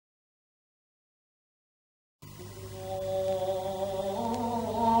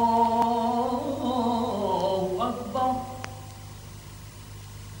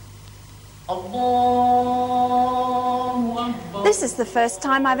This is the first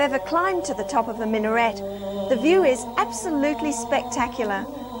time I've ever climbed to the top of the minaret. The view is absolutely spectacular,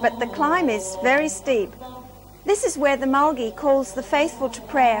 but the climb is very steep. This is where the Mulgi calls the faithful to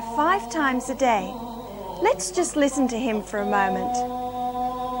prayer 5 times a day. Let's just listen to him for a moment.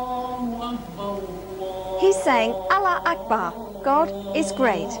 He's saying, Allah Akbar, God is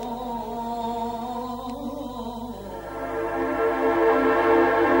great.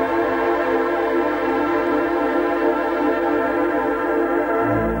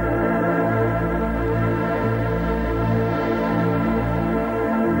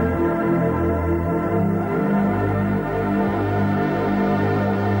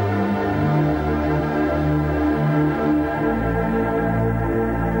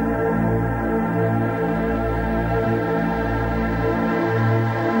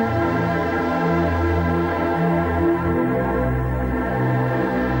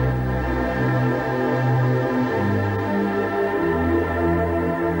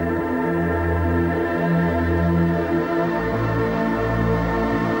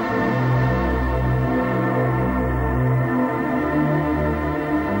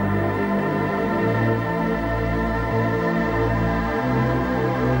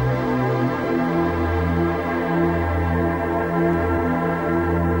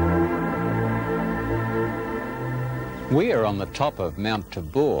 We are on the top of Mount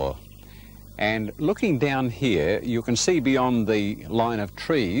Tabor, and looking down here you can see beyond the line of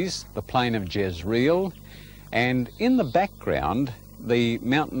trees the plain of Jezreel, and in the background the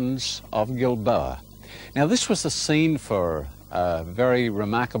mountains of Gilboa. Now this was the scene for a very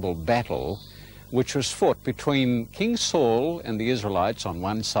remarkable battle which was fought between King Saul and the Israelites on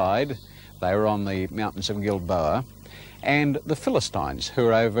one side, they were on the mountains of Gilboa, and the Philistines who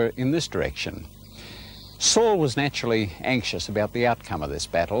are over in this direction. Saul was naturally anxious about the outcome of this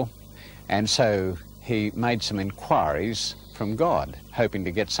battle, and so he made some inquiries from God, hoping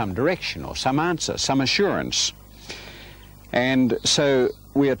to get some direction or some answer, some assurance. And so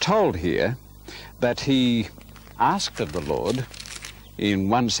we are told here that he asked of the Lord, in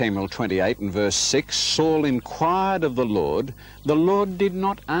 1 Samuel 28 and verse 6, Saul inquired of the Lord did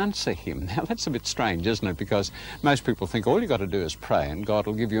not answer him. Now that's a bit strange, isn't it? Because most people think all you've got to do is pray and God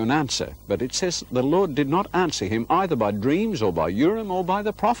will give you an answer. But it says the Lord did not answer him either by dreams or by Urim or by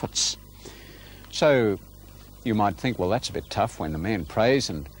the prophets. So you might think, well, that's a bit tough when the man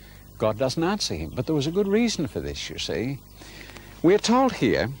prays and God doesn't answer him. But there was a good reason for this, you see. We're told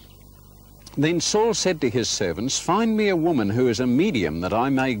here, then Saul said to his servants, find me a woman who is a medium, that I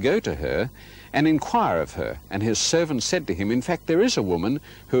may go to her and inquire of her. And his servants said to him, in fact, there is a woman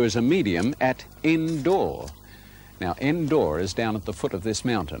who is a medium at Endor. Now, Endor is down at the foot of this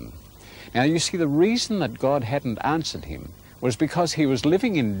mountain. Now, you see, the reason that God hadn't answered him was because he was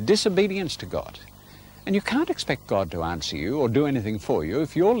living in disobedience to God. And you can't expect God to answer you or do anything for you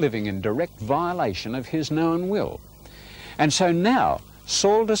if you're living in direct violation of his known will. And so now,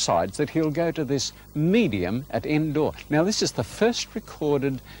 Saul decides that he'll go to this medium at Endor. Now, this is the first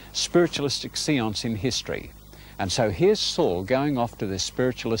recorded spiritualistic seance in history. And so here's Saul going off to this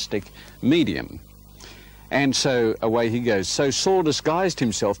spiritualistic medium. And so away he goes. So Saul disguised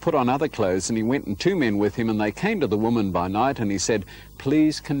himself, put on other clothes, and he went and 2 men with him, and they came to the woman by night, and he said,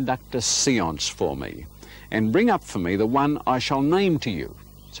 please conduct a seance for me, and bring up for me the one I shall name to you.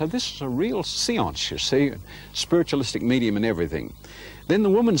 So this is a real seance, you see, spiritualistic medium and everything. Then the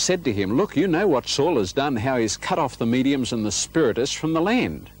woman said to him, look, you know what Saul has done, how he's cut off the mediums and the spiritists from the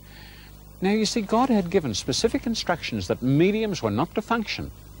land. Now, you see, God had given specific instructions that mediums were not to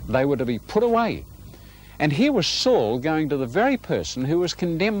function. They were to be put away. And here was Saul going to the very person who was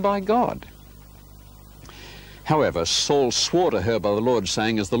condemned by God. However, Saul swore to her by the Lord,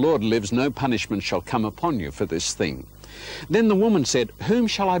 saying, as the Lord lives, no punishment shall come upon you for this thing. Then the woman said, whom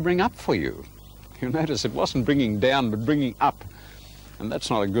shall I bring up for you? You notice it wasn't bringing down, but bringing up. And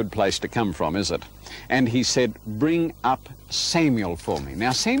that's not a good place to come from, is it? And he said, bring up Samuel for me.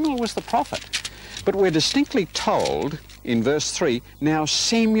 Now, Samuel was the prophet. But we're distinctly told in verse 3, now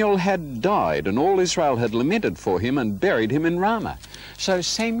Samuel had died, and all Israel had lamented for him and buried him in Ramah. So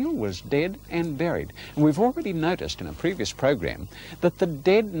Samuel was dead and buried. And we've already noticed in a previous program that the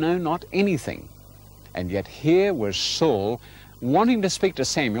dead know not anything. And yet here was Saul wanting to speak to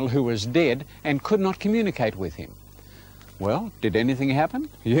Samuel, who was dead and could not communicate with him. Well, did anything happen?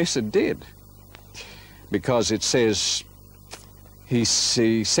 Yes, it did. Because it says, he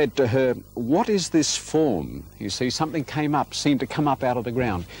said to her, what is this form? You see, something came up, seemed to come up out of the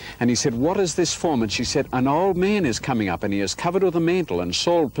ground. And he said, what is this form? And she said, an old man is coming up, and he is covered with a mantle. And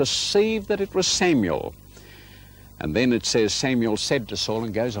Saul perceived that it was Samuel. And then it says Samuel said to Saul,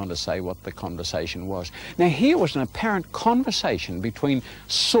 and goes on to say what the conversation was. Now here was an apparent conversation between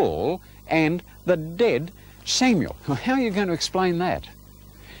Saul and the dead Samuel. Well, how are you going to explain that?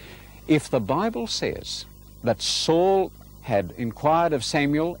 If the Bible says that Saul had inquired of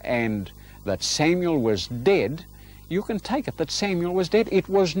Samuel and that Samuel was dead, you can take it that Samuel was dead. It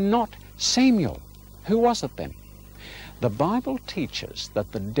was not Samuel. Who was it then? The Bible teaches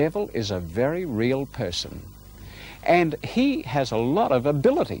that the devil is a very real person. And he has a lot of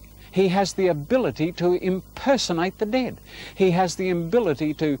ability. He has the ability to impersonate the dead. He has the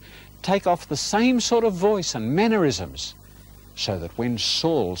ability to take off the same sort of voice and mannerisms, so that when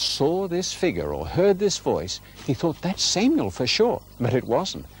Saul saw this figure or heard this voice, he thought, that's Samuel for sure. But it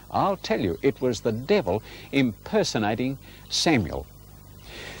wasn't. I'll tell you, it was the devil impersonating Samuel.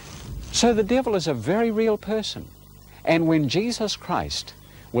 So the devil is a very real person. And when Jesus Christ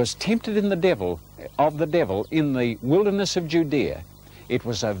was tempted of the devil in the wilderness of Judea, it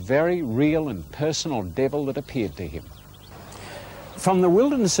was a very real and personal devil that appeared to him. From the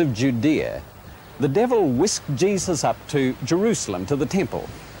wilderness of Judea, the devil whisked Jesus up to Jerusalem, to the temple.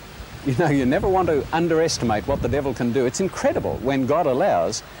 You know, you never want to underestimate what the devil can do. It's incredible when God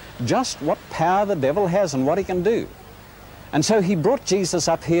allows just what power the devil has and what he can do. And so he brought Jesus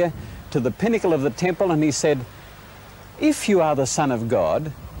up here to the pinnacle of the temple and he said, if you are the Son of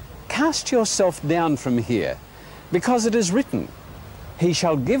God, cast yourself down from here, because it is written, he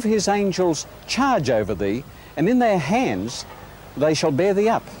shall give his angels charge over thee, and in their hands they shall bear thee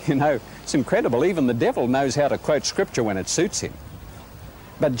up. You know, it's incredible. Even the devil knows how to quote scripture when it suits him.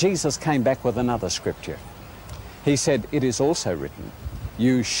 But Jesus came back with another scripture. He said, it is also written,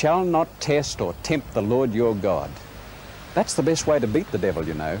 you shall not test or tempt the Lord your God. That's the best way to beat the devil,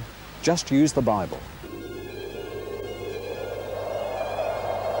 you know. Just use the Bible.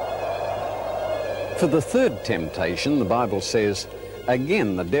 For the third temptation, the Bible says,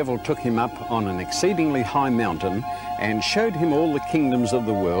 again the devil took him up on an exceedingly high mountain and showed him all the kingdoms of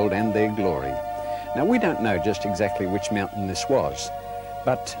the world and their glory. Now we don't know just exactly which mountain this was,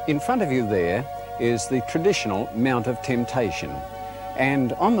 but in front of you there is the traditional Mount of Temptation.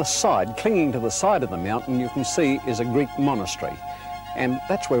 And on the side, clinging to the side of the mountain, you can see is a Greek monastery. And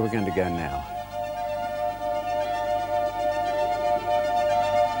that's where we're going to go now.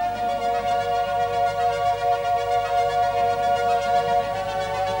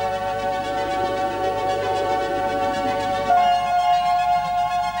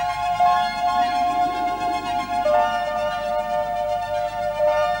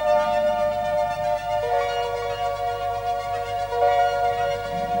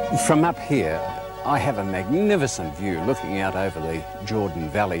 From up here, I have a magnificent view looking out over the Jordan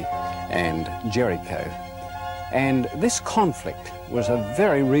Valley and Jericho. And this conflict was a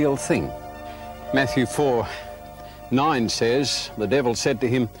very real thing. Matthew 4:9 says, the devil said to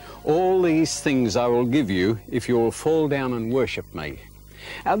him, all these things I will give you if you will fall down and worship me.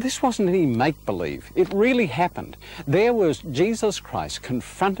 Now, this wasn't any make-believe. It really happened. There was Jesus Christ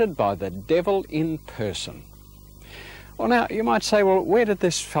confronted by the devil in person. Well, now, you might say, well, where did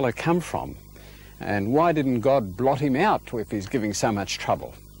this fellow come from? And why didn't God blot him out if he's giving so much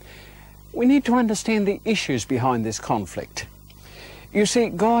trouble? We need to understand the issues behind this conflict. You see,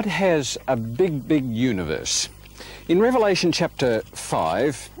 God has a big, big universe. In Revelation chapter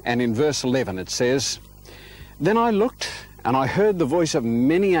 5 and in verse 11 it says, then I looked and I heard the voice of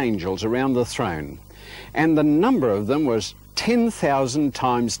many angels around the throne, and the number of them was 10,000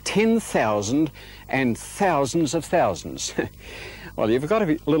 times 10,000 and thousands of thousands. Well, you've got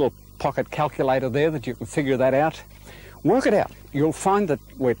a little pocket calculator there that you can figure that out. Work it out. You'll find that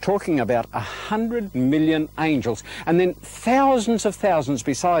we're talking about 100 million angels, and then thousands of thousands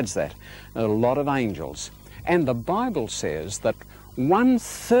besides that. A lot of angels. And the Bible says that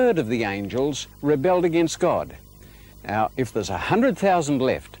 1/3 of the angels rebelled against God. Now, if there's 100,000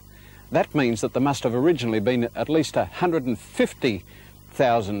 left, that means that there must have originally been at least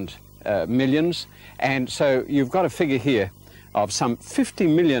 150,000 millions, and so you've got a figure here of some 50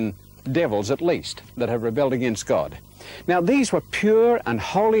 million devils at least that have rebelled against God. Now, these were pure and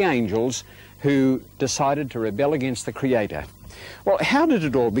holy angels who decided to rebel against the Creator. Well, how did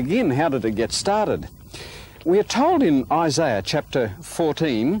it all begin? How did it get started? We are told in Isaiah chapter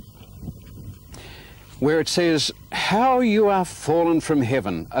 14, where it says, how you are fallen from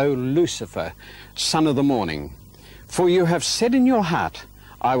heaven, O Lucifer, son of the morning. For you have said in your heart,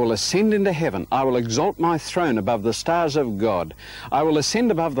 I will ascend into heaven. I will exalt my throne above the stars of God. I will ascend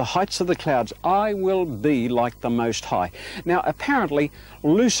above the heights of the clouds. I will be like the Most High. Now, apparently,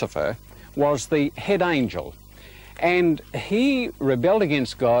 Lucifer was the head angel, and he rebelled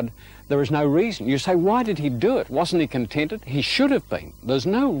against God. There is no reason. You say, why did he do it? Wasn't he contented? He should have been. There's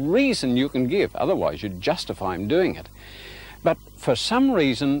no reason you can give. Otherwise, you'd justify him doing it. But for some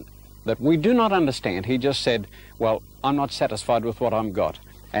reason that we do not understand, he just said, well, I'm not satisfied with what I've got.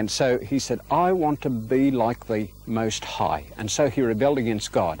 And so he said, I want to be like the Most High. And so he rebelled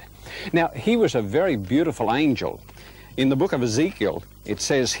against God. Now, he was a very beautiful angel. In the book of Ezekiel, it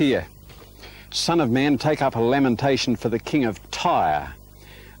says here, Son of man, take up a lamentation for the king of Tyre.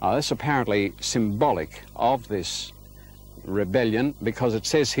 That's apparently symbolic of this rebellion, because it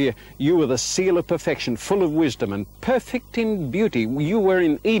says here, you were the seal of perfection, full of wisdom and perfect in beauty. You were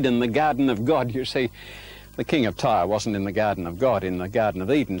in Eden, the garden of God. You see, the king of Tyre wasn't in the garden of God, in the garden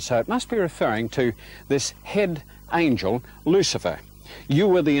of Eden. So it must be referring to this head angel, Lucifer. You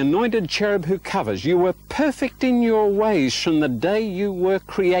were the anointed cherub who covers. You were perfect in your ways from the day you were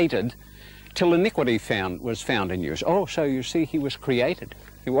created till iniquity was found in you. Oh, so you see, he was created.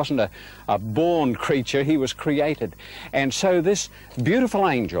 He wasn't a born creature, he was created. And so this beautiful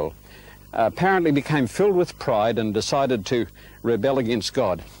angel apparently became filled with pride and decided to rebel against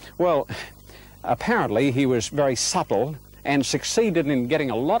God. Well, apparently he was very subtle and succeeded in getting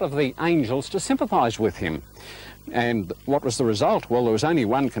a lot of the angels to sympathize with him. And what was the result? Well, there was only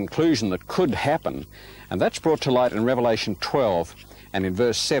one conclusion that could happen, and that's brought to light in Revelation 12 and in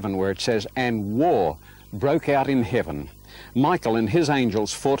verse 7, where it says, and war broke out in heaven. Michael and his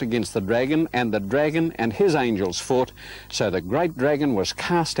angels fought against the dragon, and the dragon and his angels fought. So the great dragon was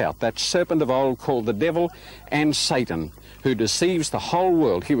cast out, that serpent of old called the devil and Satan, who deceives the whole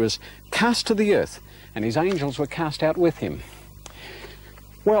world. He was cast to the earth, and his angels were cast out with him.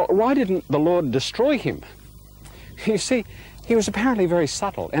 Well, why didn't the Lord destroy him? You see, he was apparently very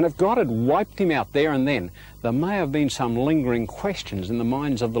subtle, and if God had wiped him out there and then, there may have been some lingering questions in the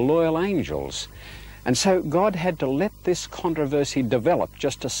minds of the loyal angels. And so God had to let this controversy develop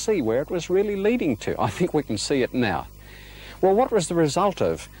just to see where it was really leading to. I think we can see it now. Well, what was the result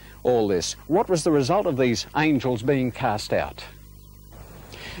of all this? What was the result of these angels being cast out?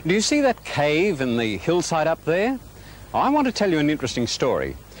 Do you see that cave in the hillside up there? I want to tell you an interesting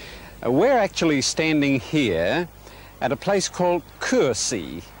story. We're actually standing here at a place called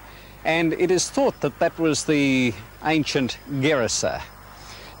Kursi, and it is thought that that was the ancient Gerasa.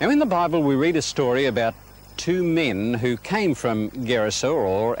 Now, in the Bible, we read a story about two men who came from Gerasa,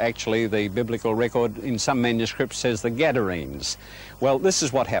 or actually the biblical record in some manuscripts says the Gadarenes. Well, this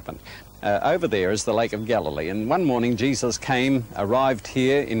is what happened. Over there is the Lake of Galilee, and one morning Jesus arrived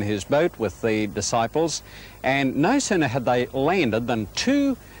here in his boat with the disciples, and no sooner had they landed than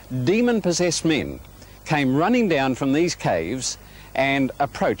two demon-possessed men came running down from these caves and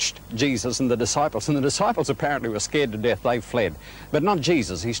approached Jesus and the disciples. And the disciples apparently were scared to death. They fled. But not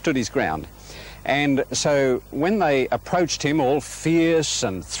Jesus. He stood his ground. And so when they approached him, all fierce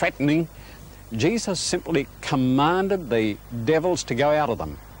and threatening, Jesus simply commanded the devils to go out of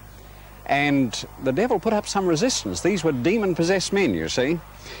them. And the devil put up some resistance. These were demon-possessed men, you see.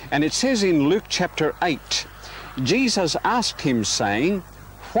 And it says in Luke chapter 8, Jesus asked him, saying,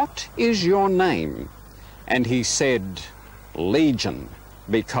 "What is your name?" And he said, "Legion,"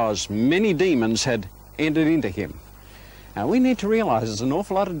 because many demons had entered into him. Now, we need to realize there's an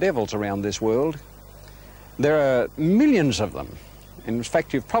awful lot of devils around this world. There are millions of them. In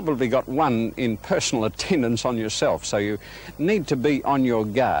fact, you've probably got one in personal attendance on yourself, so you need to be on your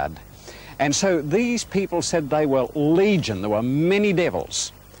guard. And so these people said they were legion. There were many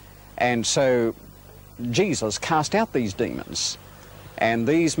devils. And so Jesus cast out these demons. And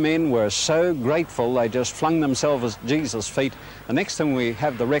these men were so grateful, they just flung themselves at Jesus' feet. The next thing we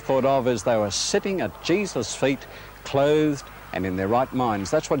have the record of is they were sitting at Jesus' feet, clothed and in their right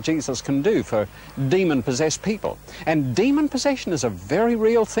minds. That's what Jesus can do for demon-possessed people. And demon possession is a very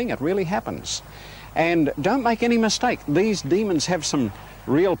real thing. It really happens. And don't make any mistake, these demons have some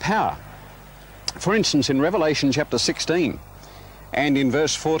real power. For instance, in Revelation chapter 16, and in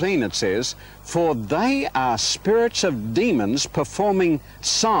verse 14 it says, "For they are spirits of demons performing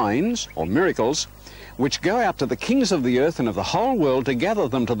signs," or miracles, "which go out to the kings of the earth and of the whole world to gather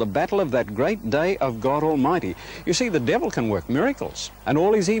them to the battle of that great day of God Almighty." You see, the devil can work miracles, and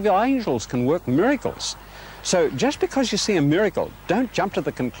all his evil angels can work miracles. So just because you see a miracle, don't jump to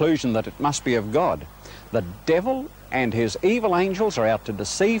the conclusion that it must be of God. The devil and his evil angels are out to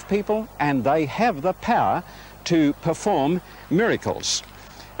deceive people, and they have the power to perform miracles.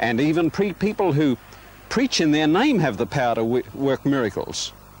 And even people who preach in their name have the power to work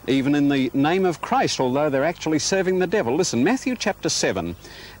miracles, even in the name of Christ, although they're actually serving the devil. Listen, Matthew chapter 7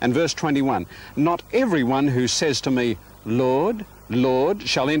 and verse 21. "Not everyone who says to me, 'Lord, Lord,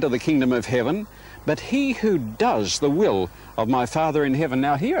 shall enter the kingdom of heaven, but he who does the will of my Father in heaven.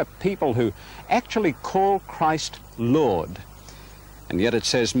 Now here are people who actually call Christ Lord. And yet it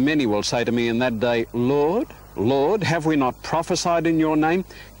says, many will say to me in that day, Lord, Lord, have we not prophesied in your name,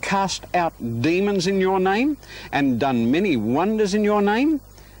 cast out demons in your name, and done many wonders in your name?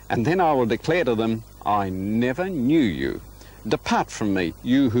 And then I will declare to them, I never knew you. Depart from me,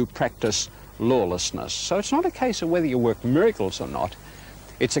 you who practice lawlessness. So it's not a case of whether you work miracles or not.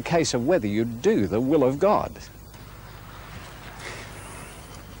 It's a case of whether you do the will of God.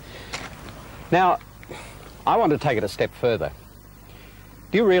 Now, I want to take it a step further.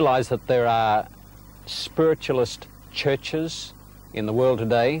 Do you realize that there are spiritualist churches in the world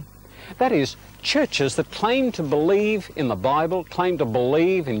today? That is, churches that claim to believe in the Bible, claim to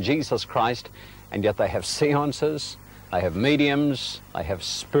believe in Jesus Christ, and yet they have seances, they have mediums, they have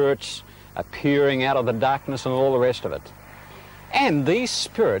spirits appearing out of the darkness and all the rest of it. And these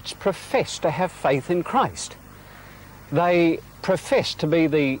spirits profess to have faith in Christ. They profess to be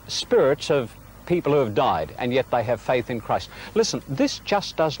the spirits of people who have died, and yet they have faith in Christ. Listen, this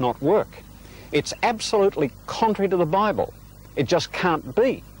just does not work. It's absolutely contrary to the Bible. It just can't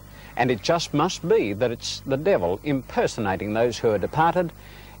be. And it just must be that it's the devil impersonating those who are departed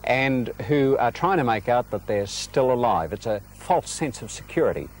and who are trying to make out that they're still alive. It's a false sense of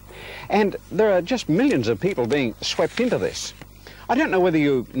security. And there are just millions of people being swept into this. I don't know whether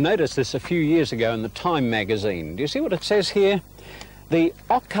you noticed this a few years ago in the Time magazine. Do you see what it says here? The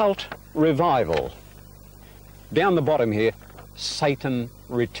occult revival. Down the bottom here, Satan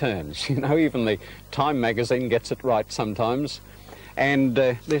returns. You know, even the Time magazine gets it right sometimes. And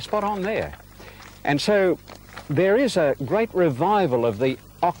they're spot on there. And so there is a great revival of the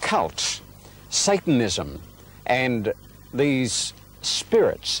occult, Satanism, and these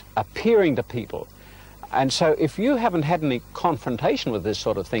spirits appearing to people. And so if you haven't had any confrontation with this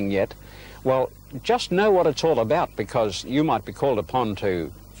sort of thing yet, well, just know what it's all about, because you might be called upon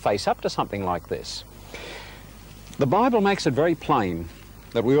to face up to something like this. The Bible makes it very plain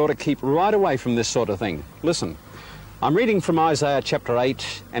that we ought to keep right away from this sort of thing. Listen, I'm reading from Isaiah chapter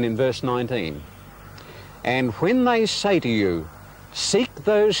 8 and in verse 19. And when they say to you, seek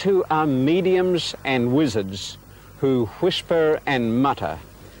those who are mediums and wizards, who whisper and mutter,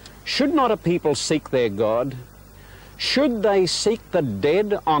 should not a people seek their God? Should they seek the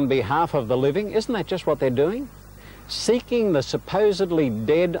dead on behalf of the living? Isn't that just what they're doing? Seeking the supposedly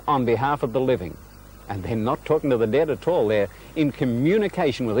dead on behalf of the living. And they're not talking to the dead at all. They're in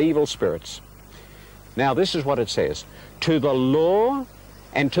communication with evil spirits. Now this is what it says. To the law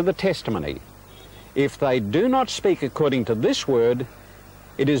and to the testimony, if they do not speak according to this word,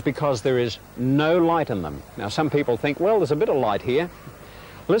 it is because there is no light in them. Now some people think, well, there's a bit of light here.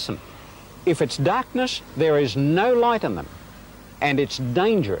 Listen, if it's darkness, there is no light in them, and it's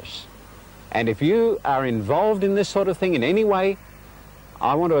dangerous. And if you are involved in this sort of thing in any way,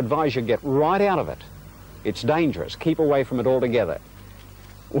 I want to advise you get right out of it. It's dangerous. Keep away from it altogether.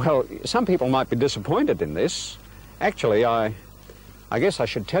 Well, some people might be disappointed in this. Actually, I guess I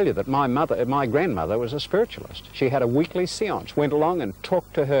should tell you that my grandmother was a spiritualist. She had a weekly seance, went along and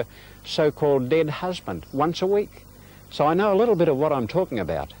talked to her so-called dead husband once a week. So I know a little bit of what I'm talking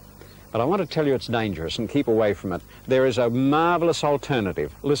about. But I want to tell you it's dangerous and keep away from it. There is a marvelous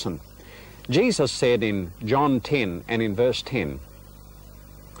alternative. Listen, Jesus said in John 10 and in verse 10,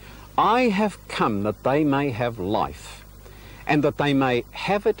 I have come that they may have life, and that they may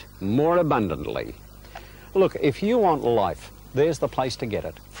have it more abundantly. Look, if you want life, there's the place to get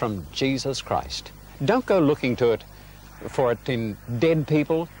it, from Jesus Christ. Don't go looking for it in dead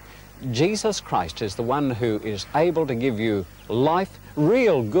people. Jesus Christ is the one who is able to give you life,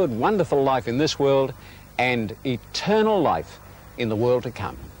 real good, wonderful life in this world, and eternal life in the world to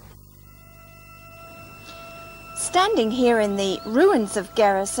come. Standing here in the ruins of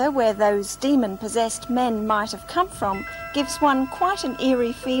Gerasa, where those demon-possessed men might have come from, gives one quite an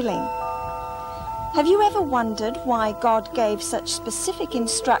eerie feeling. Have you ever wondered why God gave such specific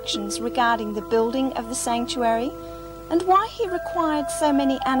instructions regarding the building of the sanctuary, and why he required so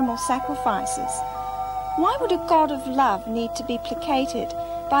many animal sacrifices? Why would a God of love need to be placated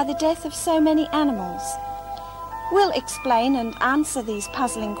by the death of so many animals? We'll explain and answer these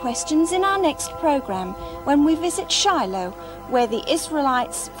puzzling questions in our next program, when we visit Shiloh, where the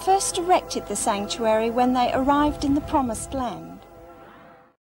Israelites first erected the sanctuary when they arrived in the Promised Land.